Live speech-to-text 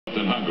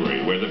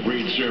Hungary, where the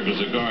breed served as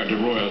a guard to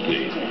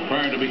royalty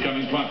prior to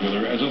becoming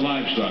popular as a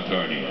livestock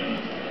guardian.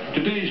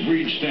 Today's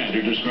breed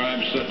standard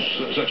describes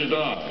such a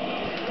dog.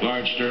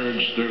 Large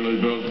stirred, sturdily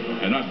built,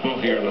 and not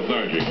bulky or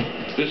lethargic.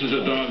 This is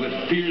a dog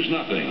that fears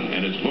nothing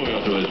and is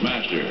loyal to his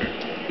master.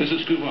 This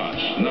is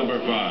Kuvasz, number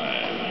 5.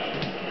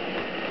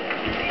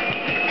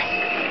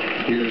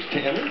 Here's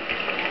Tanner,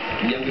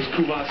 the youngest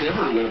Kuvasz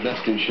ever to win a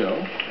Best in Show.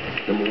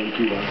 Number 1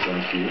 Kuvasz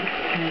last year.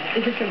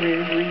 Is this a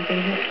rare breed,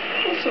 David?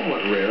 Well,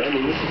 somewhat rare. I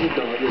mean, this is a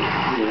dog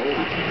that, you know,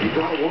 you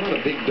don't want a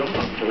big dog,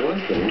 for one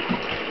thing.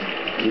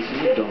 This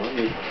is a dog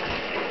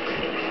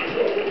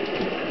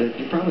that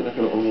you're probably not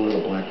going to own with a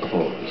black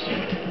clothes.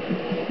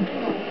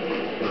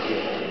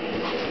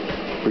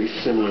 Pretty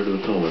similar to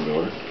the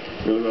Commodore.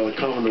 Really, well, the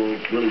Commodore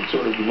really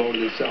sort of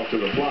devoted itself to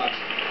the flocks.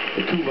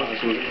 The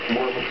Kuvasz was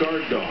more of a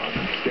guard dog.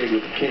 Stayed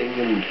with the king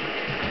and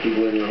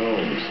people in their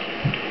homes.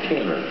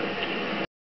 Tanner.